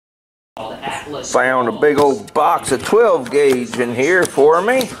Found a big old box of 12 gauge in here for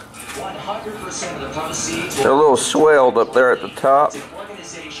me. They're a little swelled up there at the top.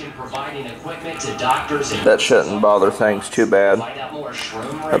 That shouldn't bother things too bad.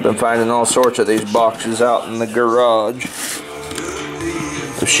 I've been finding all sorts of these boxes out in the garage.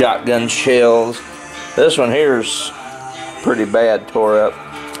 The shotgun shells. This one here's pretty bad tore up.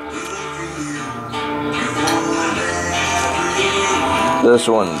 This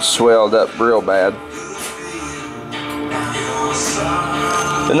one swelled up real bad.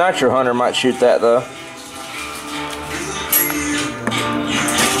 The Nitro Hunter might shoot that though.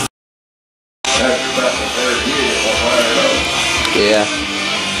 Yeah.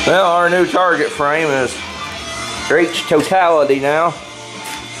 Well, our new target frame is reached totality now.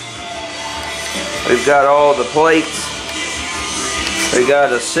 We've got all the plates. We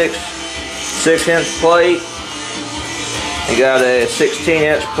got a 6-inch plate. We got a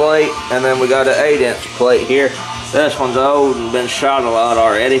 16-inch plate, and then we got an 8-inch plate here. This one's old and been shot a lot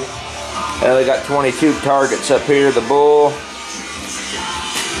already. We got 22 targets up here, the bull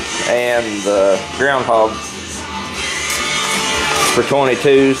and the groundhog for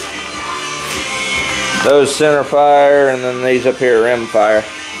 22s. Those center fire, and then these up here rim fire.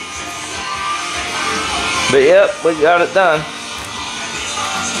 But yep, we got it done.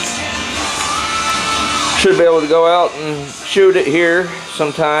 Should be able to go out and shoot it here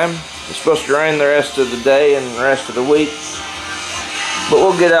sometime. It's supposed to rain the rest of the day and the rest of the week. But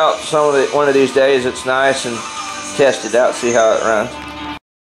we'll get out one of these days. It's nice and test it out, see how it runs.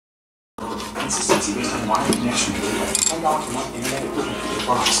 Consistency based on wired connection. $10 per month internet equipment for the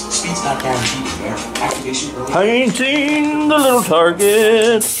box. Speed's not guaranteed. Activation early. I ain't seen the little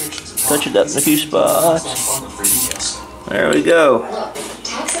target. Touch it up in a few spots. There we go.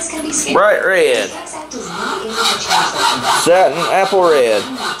 Bright red. Satin apple red.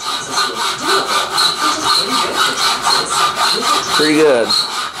 Pretty good.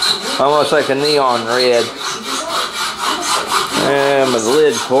 Almost like a neon red. And the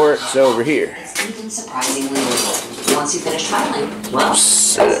lid for it's over here. Once you finish trialing, well,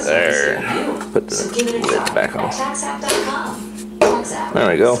 set it there. Put the lid back on. There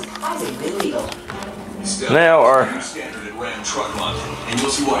we go. Now our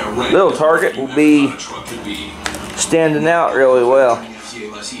little target will be standing out really well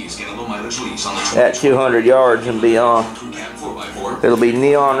at 200 yards and beyond. It'll be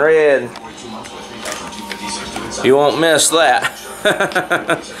neon red. You won't miss that.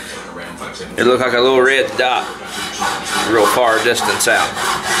 It looks like a little red dot real far distance out.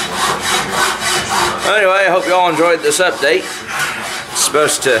 Anyway, I hope you all enjoyed this update. It's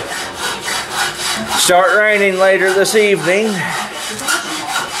supposed to start raining later this evening.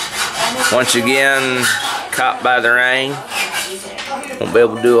 Once again, caught by the rain. Won't be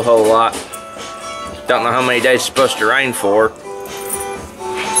able to do a whole lot. Don't know how many days it's supposed to rain for.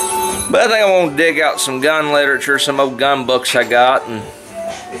 But I think I want to dig out some gun literature, some old gun books I got, and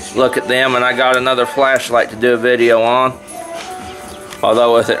look at them. And I got another flashlight to do a video on.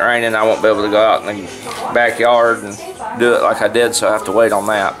 Although with it raining, I won't be able to go out in the backyard and do it like I did, so I have to wait on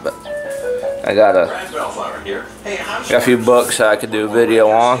that. But I got a few books I could do a video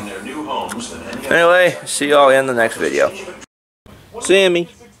on. Anyway, see y'all in the next video. Sammy,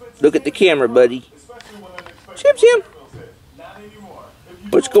 look at the camera, buddy. Sim.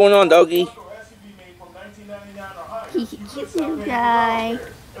 What's going on, doggy? He's a cute little guy.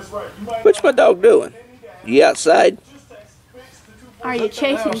 What's my dog doing? You outside? Are you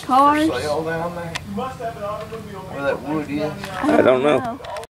chasing cars? I don't know.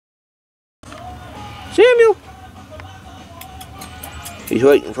 Samuel! He's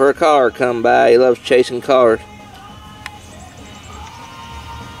waiting for a car to come by. He loves chasing cars.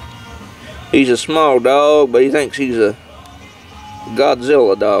 He's a small dog, but he thinks he's a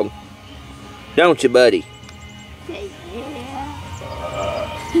Godzilla dog. Don't you, buddy?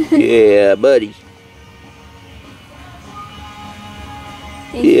 Yeah, buddy.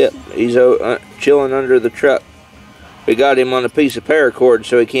 Yep, he's chilling under the truck. We got him on a piece of paracord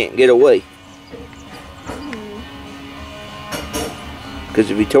so he can't get away. Because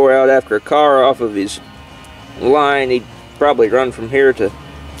if he tore out after a car off of his line, he'd probably run from here to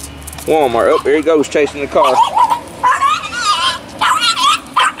Walmart. Oh, here he goes chasing the car.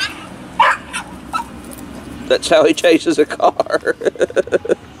 That's how he chases a car.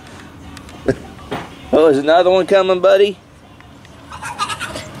 Oh, is another one coming, buddy?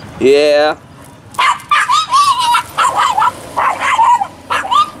 Yeah.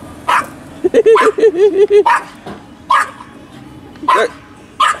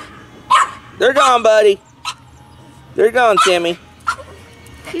 They're gone, buddy. They're gone, Timmy.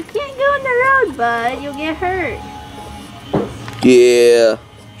 You can't go in the road, bud. You'll get hurt. Yeah,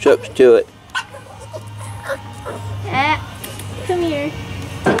 shucks to it.